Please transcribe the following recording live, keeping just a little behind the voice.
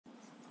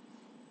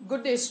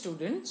Good day,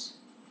 students.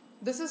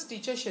 This is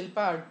teacher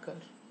Shilpa Adkar.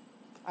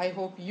 I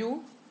hope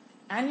you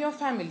and your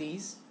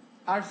families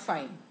are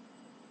fine.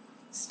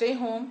 Stay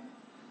home,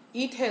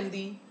 eat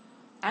healthy,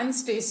 and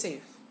stay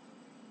safe.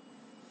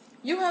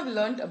 You have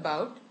learnt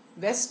about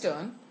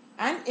Western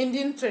and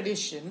Indian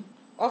tradition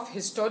of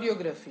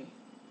historiography.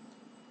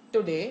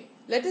 Today,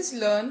 let us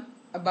learn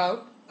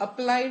about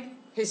applied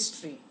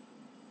history.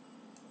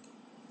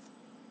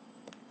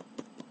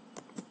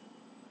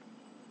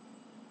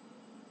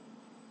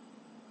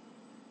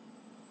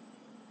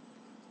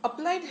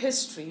 Applied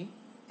history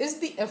is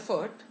the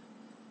effort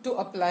to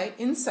apply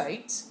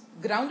insights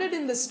grounded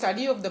in the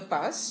study of the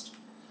past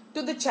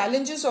to the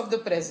challenges of the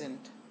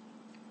present,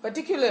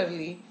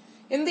 particularly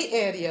in the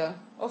area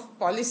of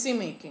policy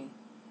making.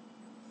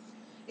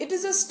 It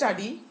is a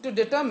study to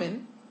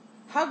determine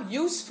how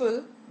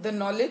useful the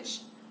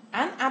knowledge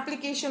and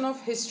application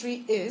of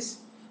history is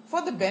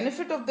for the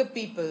benefit of the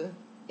people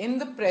in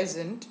the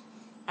present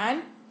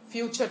and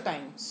future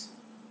times.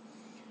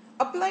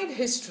 Applied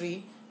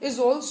history is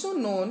also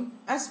known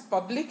as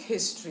public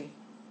history.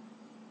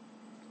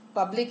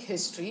 Public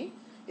history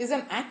is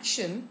an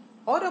action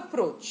or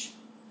approach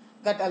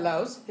that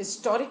allows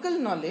historical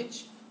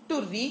knowledge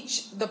to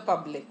reach the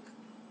public.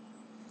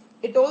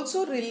 It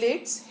also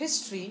relates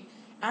history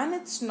and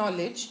its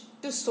knowledge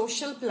to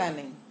social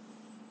planning.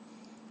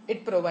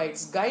 It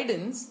provides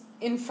guidance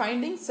in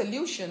finding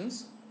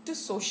solutions to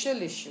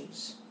social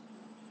issues.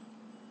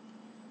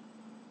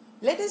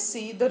 Let us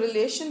see the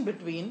relation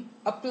between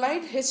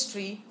applied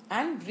history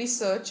and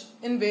research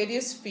in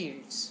various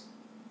fields.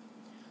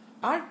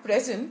 Our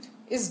present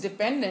is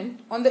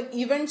dependent on the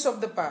events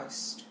of the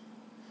past.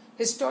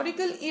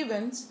 Historical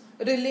events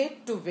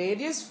relate to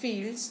various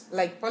fields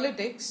like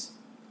politics,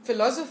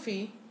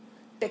 philosophy,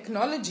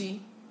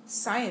 technology,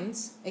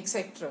 science,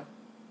 etc.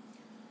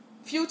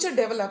 Future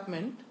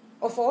development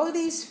of all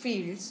these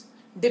fields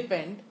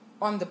depend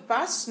on the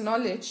past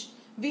knowledge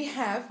we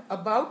have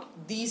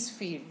about these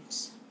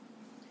fields.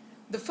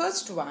 The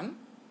first one,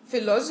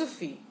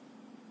 philosophy.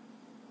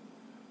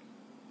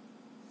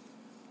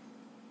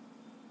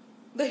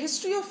 The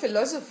history of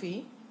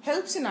philosophy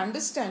helps in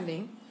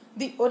understanding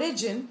the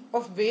origin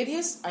of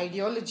various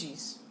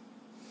ideologies,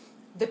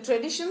 the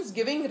traditions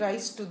giving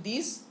rise to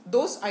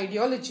those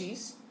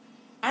ideologies,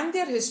 and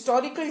their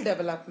historical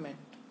development.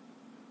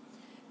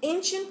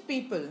 Ancient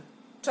people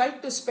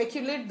tried to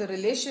speculate the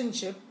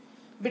relationship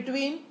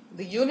between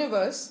the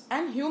universe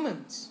and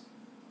humans.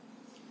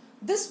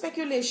 This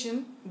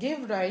speculation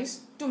gave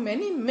rise to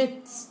many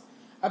myths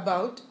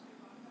about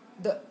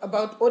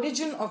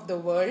origin of the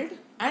world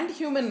and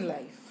human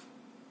life.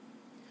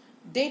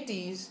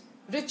 Deities,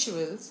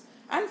 rituals,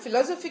 and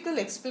philosophical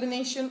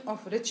explanation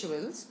of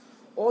rituals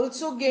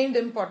also gained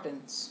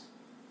importance.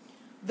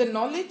 The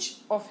knowledge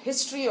of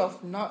history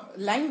of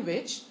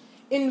language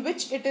in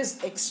which it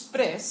is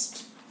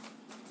expressed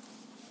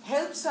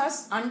helps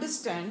us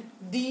understand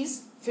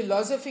these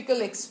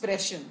philosophical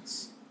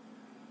expressions.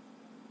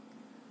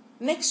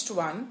 Next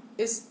one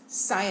is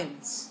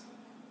science.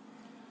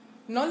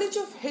 Knowledge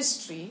of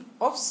history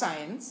of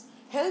science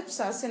helps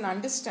us in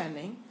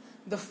understanding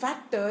the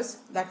factors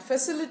that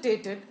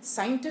facilitated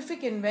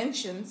scientific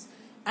inventions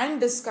and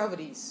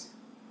discoveries.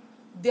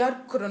 Their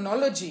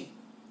chronology,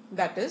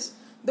 that is,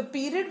 the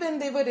period when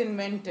they were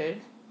invented,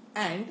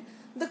 and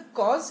the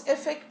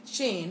cause-effect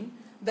chain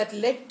that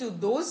led to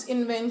those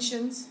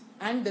inventions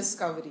and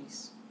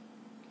discoveries.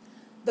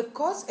 The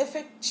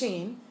cause-effect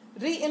chain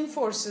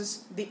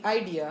reinforces the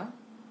idea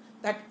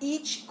that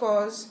each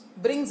cause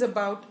brings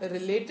about a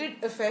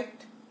related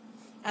effect,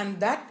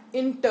 and that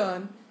in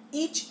turn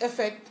each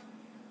effect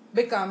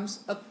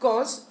becomes a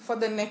cause for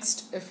the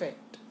next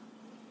effect.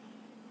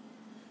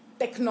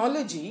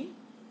 Technology.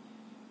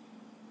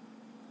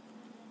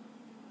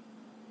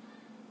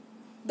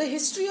 The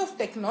history of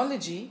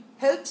technology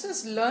helps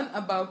us learn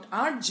about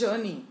our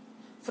journey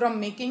from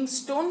making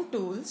stone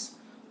tools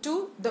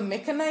to the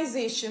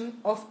mechanization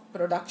of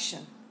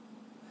production.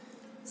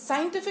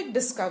 Scientific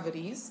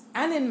discoveries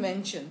and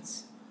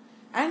inventions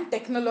and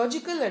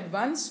technological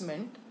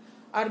advancement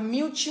are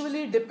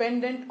mutually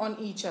dependent on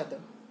each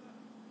other.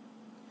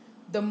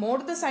 The more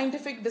the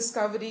scientific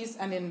discoveries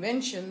and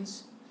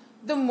inventions,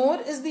 the more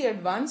is the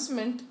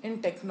advancement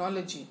in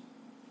technology.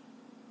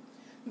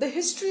 The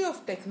history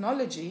of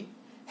technology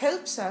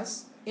helps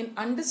us in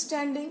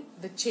understanding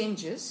the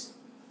changes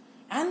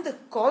and the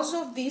cause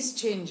of these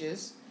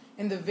changes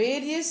in the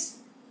various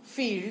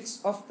fields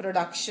of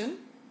production,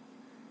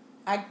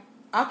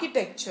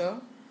 architecture,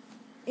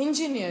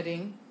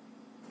 engineering,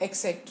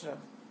 etc.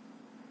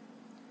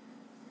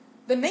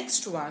 The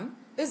next one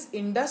is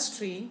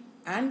industry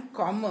and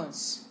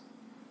commerce.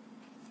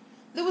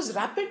 There was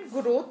rapid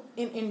growth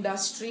in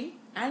industry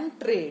and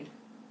trade,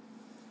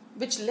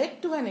 which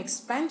led to an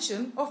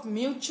expansion of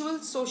mutual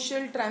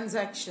social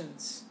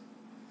transactions.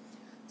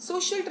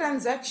 Social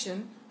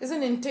transaction is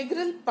an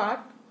integral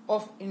part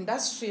of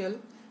industrial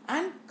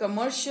and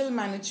commercial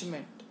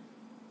management.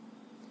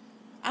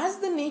 As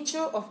the nature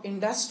of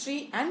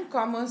industry and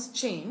commerce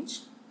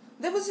changed,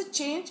 there was a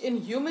change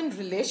in human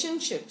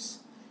relationships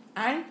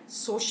and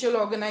social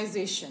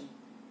organization.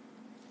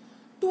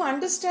 To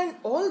understand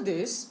all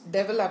this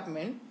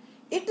development,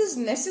 it is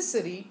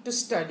necessary to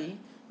study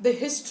the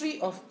history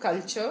of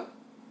culture,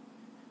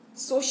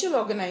 social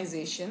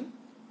organization,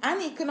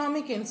 and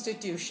economic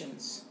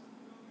institutions.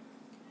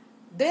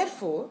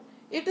 Therefore,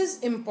 it is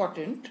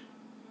important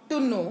to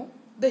know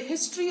the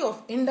history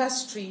of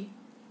industry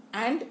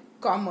and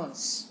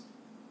commerce.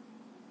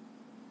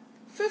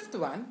 Fifth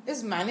one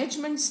is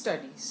management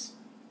studies.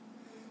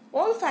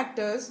 All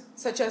factors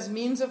such as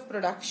means of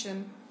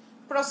production,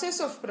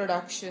 process of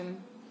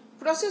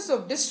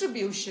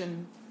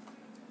distribution,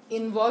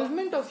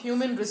 involvement of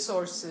human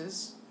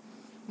resources,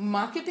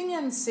 marketing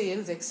and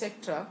sales,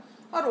 etc.,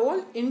 are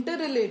all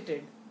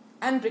interrelated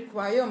and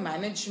require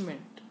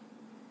management.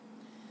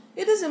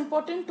 It is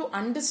important to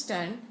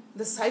understand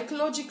the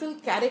psychological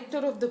character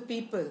of the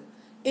people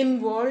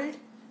involved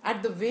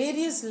at the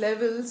various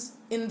levels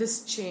in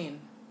this chain.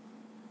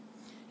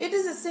 It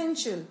is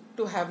essential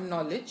to have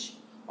knowledge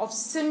of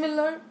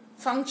similar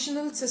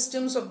functional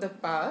systems of the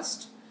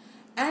past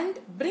and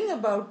bring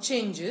about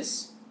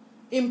changes,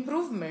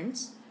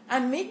 improvements,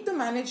 and make the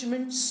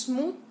management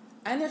smooth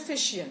and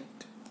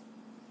efficient.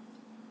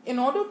 In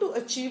order to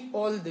achieve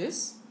all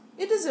this,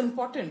 it is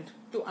important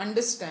to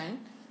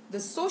understand the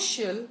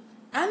social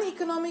and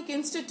economic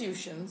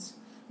institutions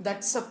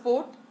that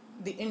support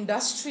the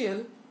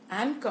industrial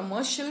and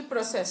commercial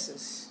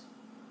processes.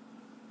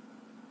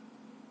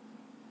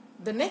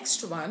 The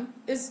next one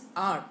is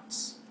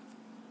arts.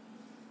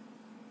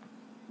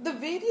 The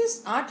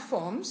various art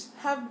forms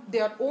have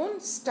their own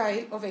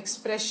style of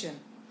expression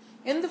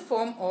in the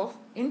form of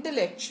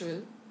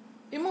intellectual,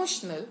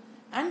 emotional,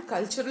 and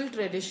cultural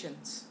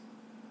traditions.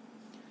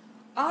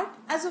 Art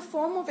as a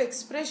form of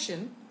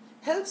expression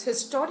helps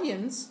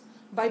historians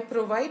by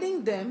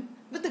providing them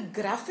with a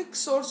graphic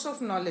source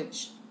of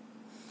knowledge,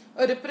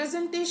 a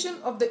representation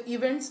of the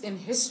events in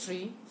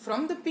history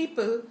from the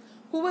people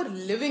who were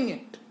living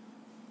it.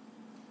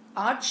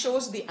 Art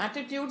shows the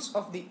attitudes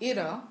of the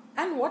era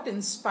and what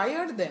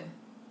inspired them.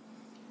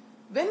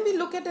 When we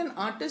look at an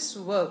artist's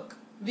work,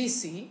 we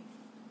see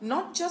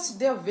not just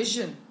their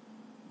vision,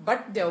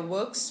 but their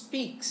work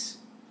speaks,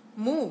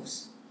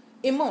 moves,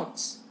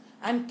 emotes,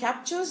 and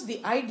captures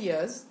the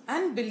ideas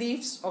and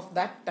beliefs of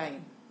that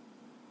time.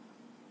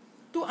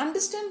 To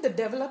understand the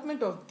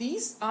development of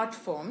these art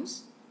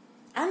forms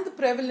and the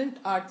prevalent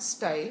art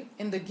style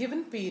in the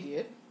given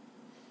period,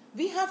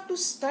 we have to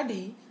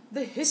study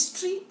the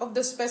history of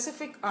the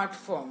specific art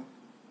form.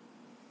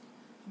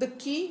 The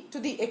key to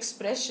the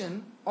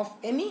expression of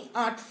any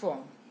art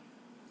form,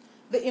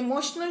 the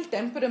emotional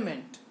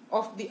temperament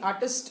of the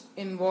artist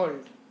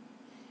involved,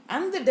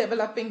 and the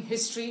developing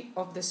history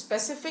of the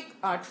specific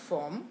art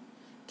form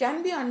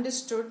can be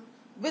understood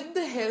with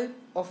the help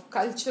of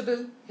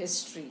cultural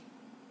history.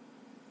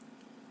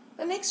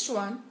 The next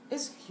one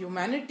is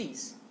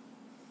humanities.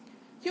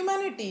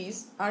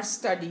 Humanities are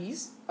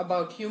studies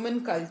about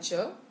human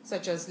culture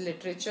such as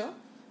literature,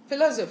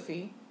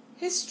 philosophy,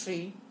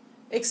 history,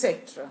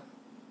 etc.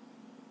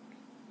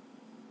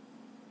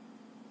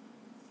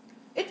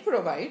 It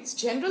provides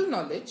general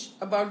knowledge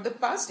about the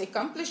past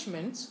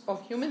accomplishments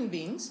of human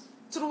beings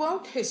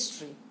throughout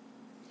history.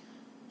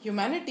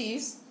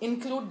 Humanities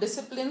include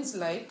disciplines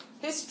like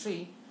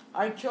history,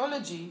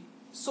 archaeology,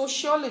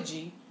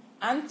 sociology,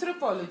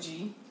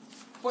 anthropology,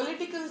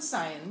 political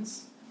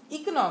science,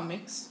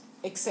 economics,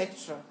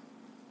 etc.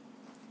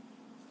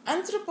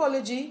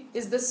 Anthropology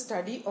is the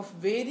study of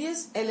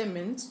various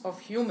elements of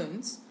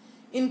humans,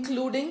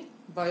 including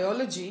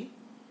biology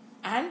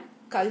and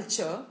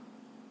culture,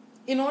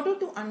 in order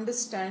to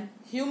understand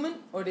human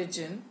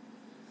origin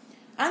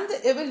and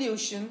the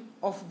evolution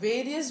of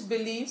various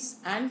beliefs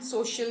and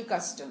social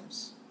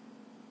customs.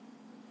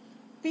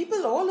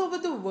 People all over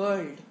the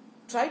world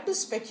try to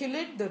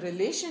speculate the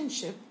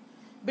relationship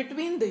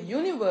between the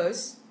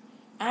universe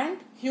and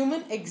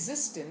human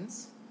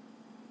existence,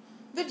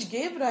 which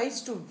gave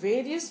rise to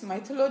various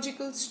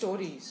mythological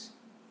stories,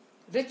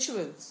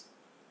 rituals,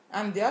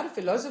 and their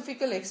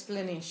philosophical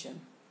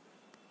explanation.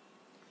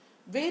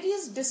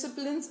 Various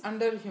disciplines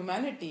under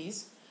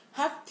humanities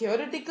have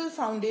theoretical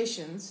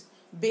foundations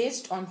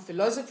based on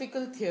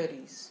philosophical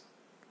theories.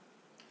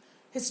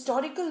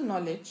 Historical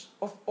knowledge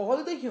of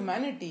all the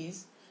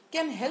humanities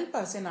can help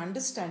us in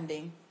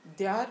understanding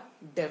their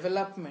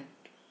development.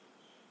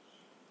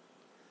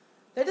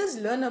 Let us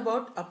learn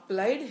about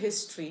applied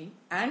history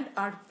and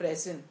our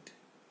present.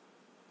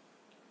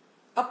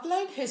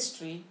 Applied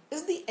history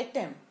is the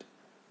attempt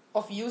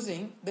of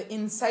using the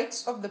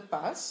insights of the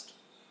past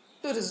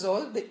to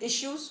resolve the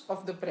issues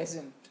of the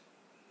present.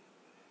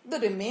 The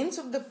remains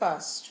of the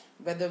past,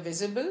 whether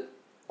visible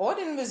or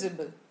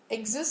invisible,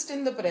 exist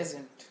in the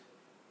present.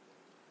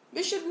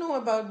 We should know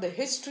about the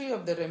history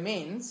of the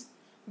remains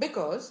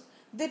because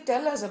they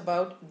tell us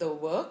about the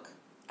work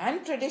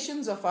and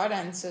traditions of our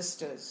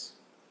ancestors.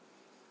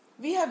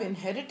 We have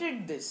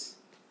inherited this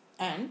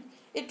and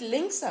it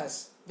links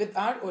us with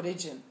our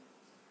origin.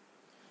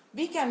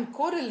 We can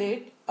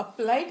correlate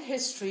applied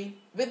history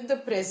with the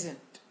present.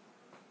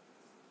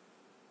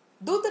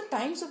 Though the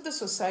times of the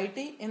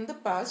society in the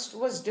past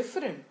was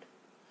different,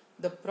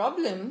 the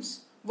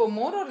problems were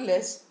more or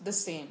less the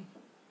same.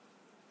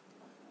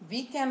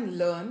 We can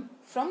learn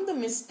from the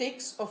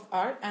mistakes of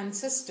our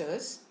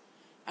ancestors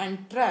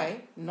and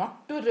try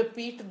not to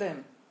repeat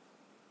them.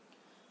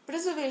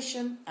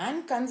 Preservation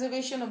and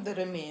conservation of the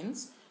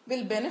remains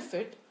will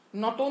benefit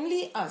not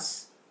only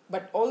us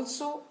but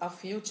also our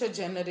future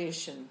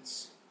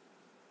generations.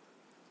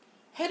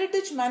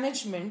 Heritage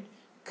management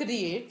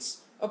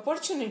creates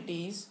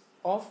opportunities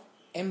of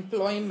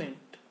employment.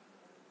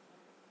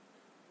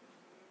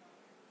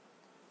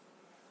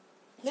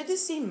 Let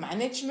us see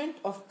management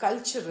of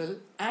cultural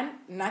and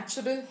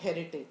natural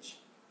heritage.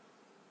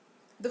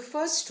 The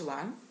first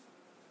one,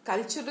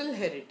 cultural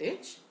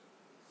heritage.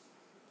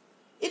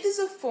 It is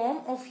a form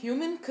of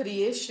human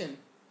creation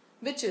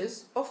which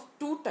is of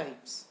two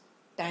types,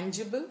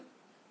 tangible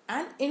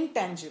and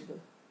intangible.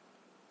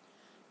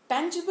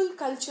 Tangible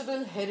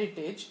cultural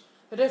heritage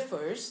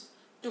refers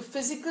to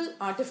physical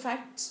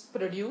artifacts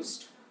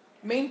produced,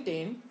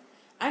 maintained,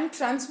 and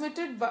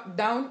transmitted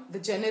down the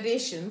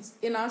generations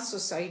in our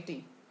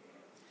society.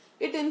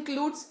 It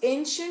includes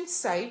ancient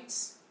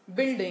sites,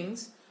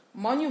 buildings,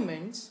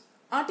 monuments,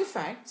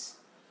 artifacts,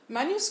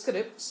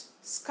 manuscripts,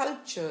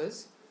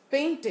 sculptures,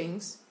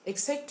 paintings,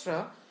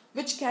 etc.,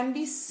 which can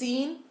be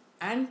seen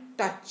and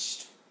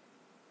touched.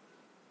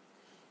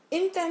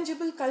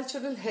 Intangible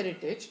cultural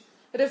heritage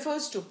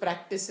refers to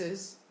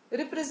practices,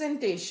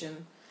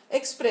 representation,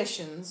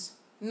 expressions,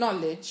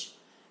 knowledge,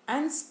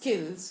 and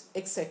skills,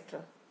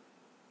 etc.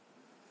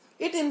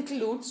 It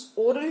includes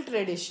oral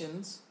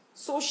traditions,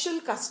 social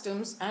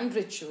customs and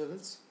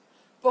rituals,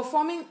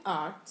 performing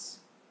arts,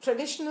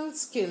 traditional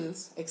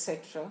skills,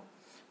 etc.,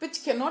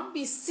 which cannot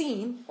be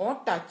seen or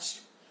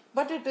touched,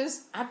 but it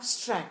is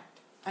abstract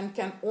and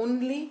can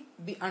only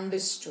be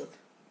understood.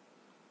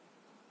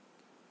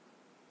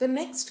 The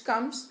next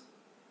comes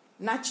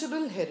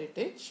natural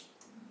heritage.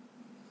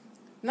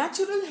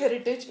 Natural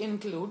heritage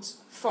includes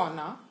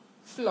fauna,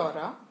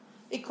 flora,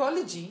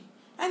 ecology,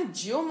 and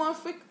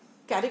geomorphic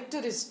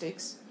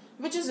characteristics,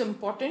 which is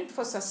important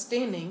for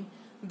sustaining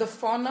the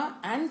fauna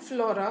and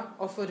flora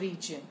of a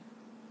region.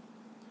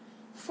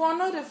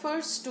 Fauna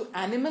refers to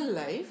animal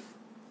life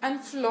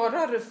and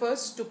flora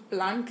refers to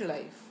plant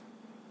life.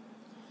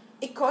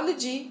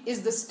 Ecology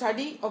is the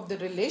study of the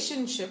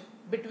relationship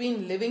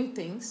between living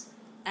things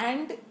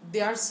and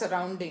their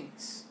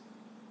surroundings.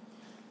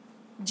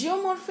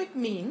 Geomorphic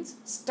means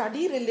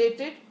study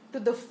related to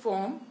the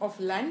form of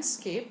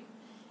landscape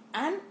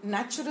and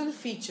natural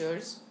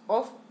features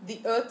of the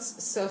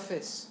Earth's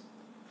surface.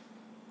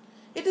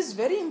 It is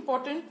very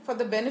important for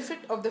the benefit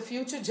of the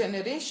future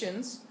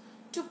generations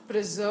to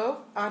preserve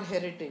our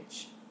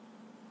heritage.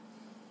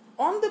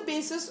 On the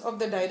basis of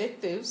the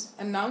directives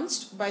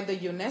announced by the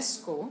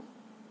UNESCO,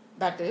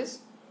 that is,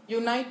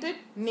 United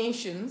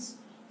Nations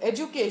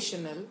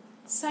Educational,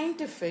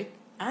 Scientific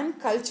and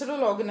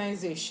Cultural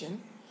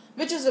Organization,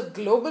 which is a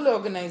global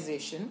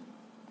organization,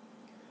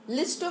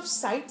 list of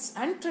sites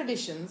and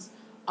traditions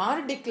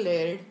are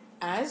declared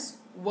as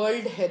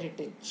World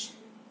Heritage.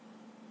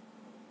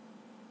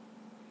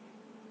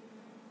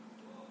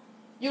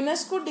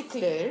 UNESCO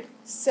declared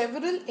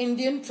several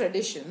Indian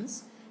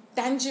traditions,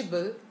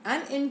 tangible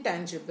and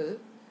intangible,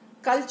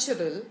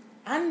 cultural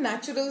and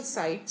natural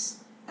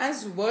sites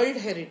as World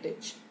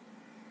Heritage.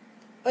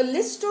 A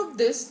list of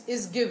this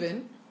is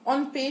given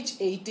on page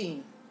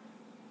 18.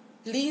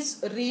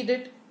 Please read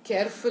it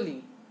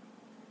carefully.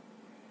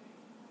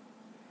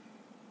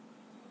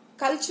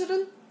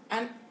 Cultural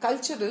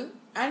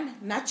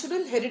and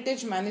natural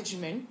heritage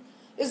management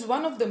is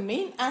one of the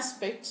main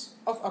aspects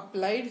of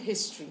applied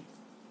history.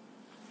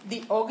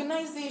 The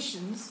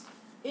organizations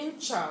in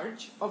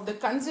charge of the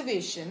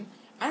conservation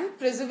and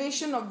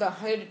preservation of the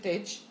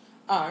heritage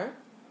are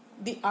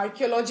the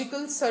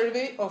Archaeological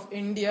Survey of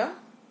India,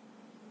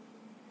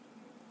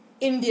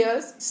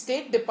 India's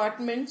State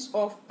Departments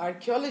of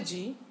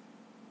Archaeology,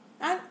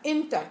 and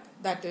INTAC,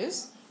 that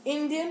is,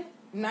 Indian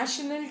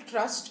National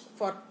Trust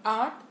for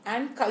Art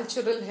and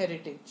Cultural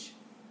Heritage.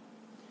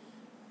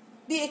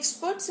 The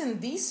experts in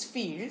these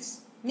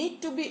fields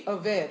need to be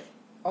aware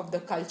of the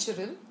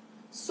cultural,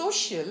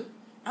 social,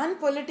 and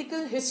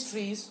political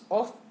histories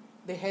of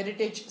the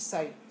heritage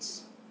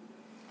sites.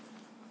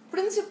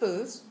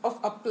 Principles of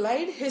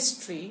applied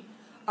history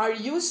are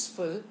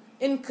useful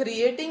in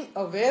creating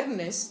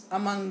awareness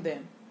among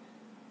them.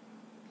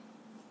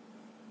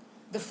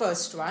 The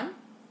first one,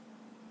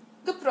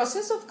 the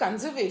process of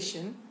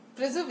conservation,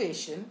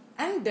 preservation,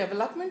 and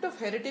development of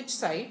heritage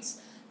sites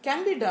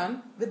can be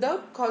done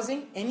without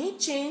causing any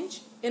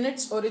change in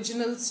its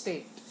original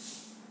state.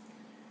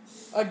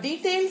 A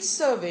detailed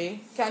survey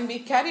can be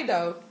carried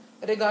out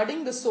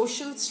regarding the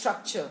social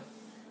structure,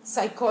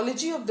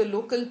 psychology of the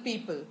local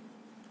people,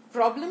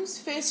 problems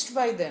faced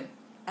by them,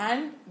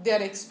 and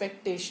their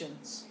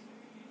expectations.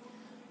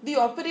 The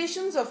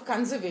operations of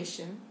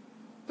conservation,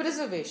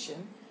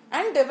 preservation,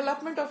 and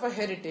development of a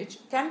heritage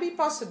can be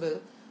possible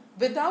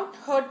without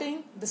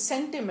hurting the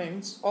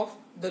sentiments of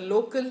the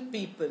local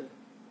people.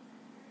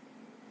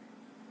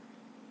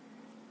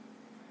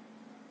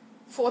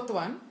 Fourth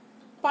one,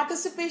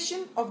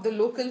 participation of the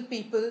local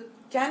people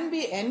can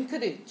be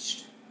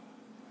encouraged.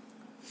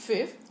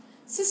 Fifth,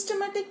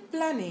 systematic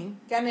planning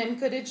can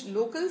encourage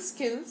local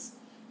skills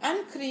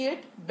and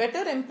create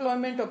better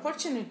employment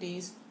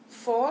opportunities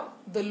for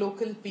the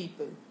local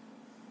people.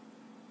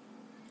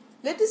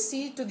 Let us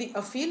see to the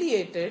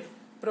affiliated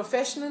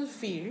professional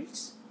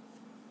fields.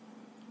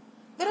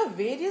 There are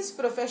various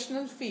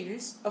professional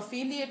fields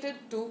affiliated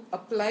to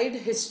applied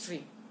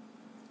history.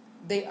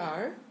 They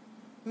are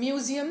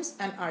museums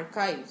and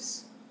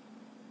archives.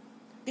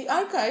 The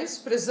archives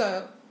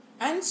preserve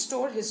and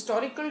store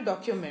historical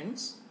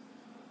documents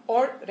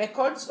or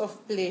records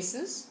of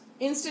places,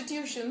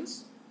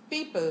 institutions,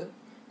 people,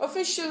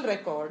 official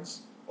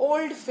records,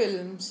 old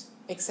films,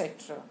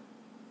 etc.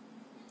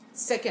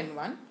 Second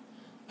one,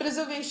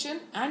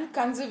 preservation and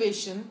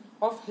conservation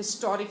of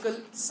historical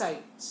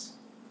sites.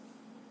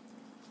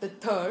 The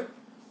third,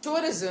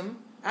 tourism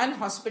and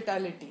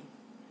hospitality.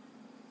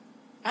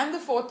 And the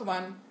fourth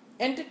one,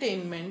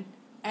 entertainment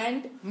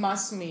and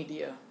mass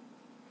media.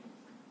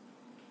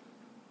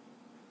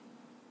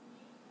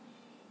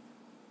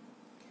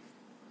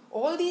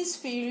 All these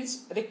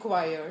fields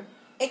require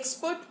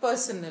expert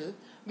personnel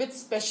with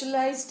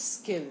specialized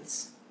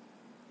skills.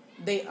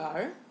 They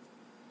are,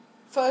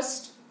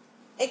 first,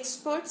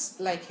 experts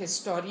like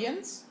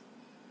historians,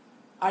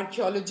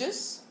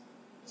 archaeologists,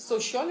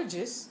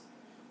 sociologists,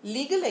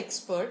 legal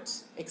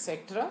experts,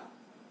 etc.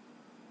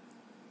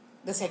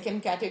 The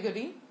second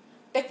category,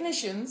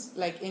 technicians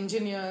like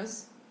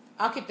engineers,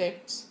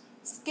 architects,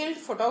 skilled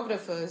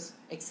photographers,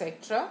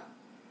 etc.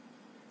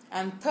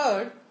 And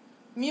third,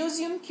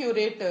 museum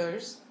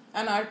curators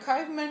and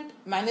archivement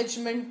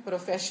management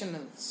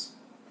professionals.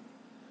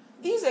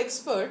 These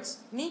experts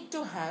need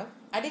to have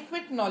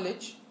adequate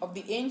knowledge of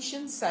the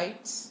ancient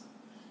sites,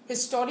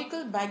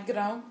 historical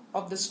background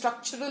of the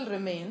structural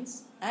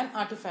remains and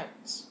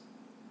artifacts.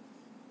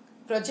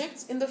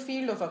 Projects in the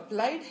field of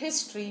applied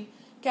history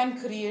can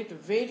create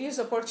various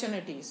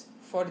opportunities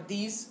for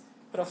these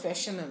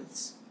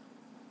professionals.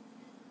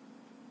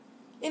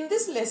 In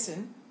this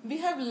lesson, we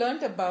have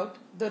learnt about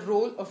the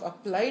role of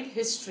applied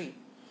history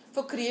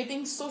for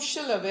creating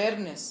social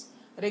awareness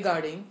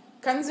regarding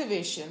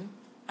conservation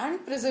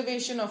and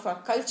preservation of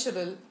our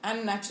cultural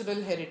and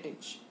natural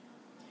heritage.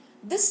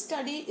 This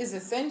study is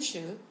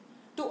essential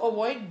to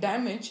avoid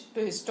damage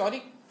to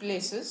historic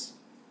places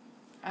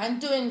and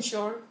to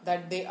ensure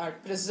that they are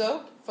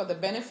preserved for the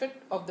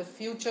benefit of the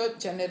future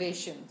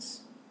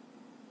generations.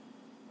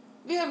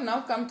 We have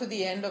now come to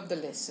the end of the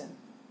lesson.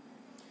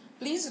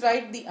 Please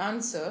write the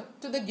answer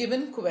to the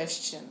given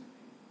question.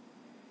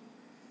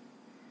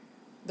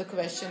 The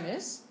question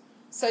is,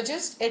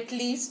 suggest at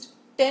least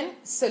 10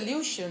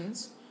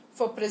 solutions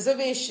for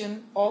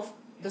preservation of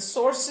the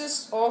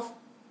sources of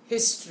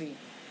history.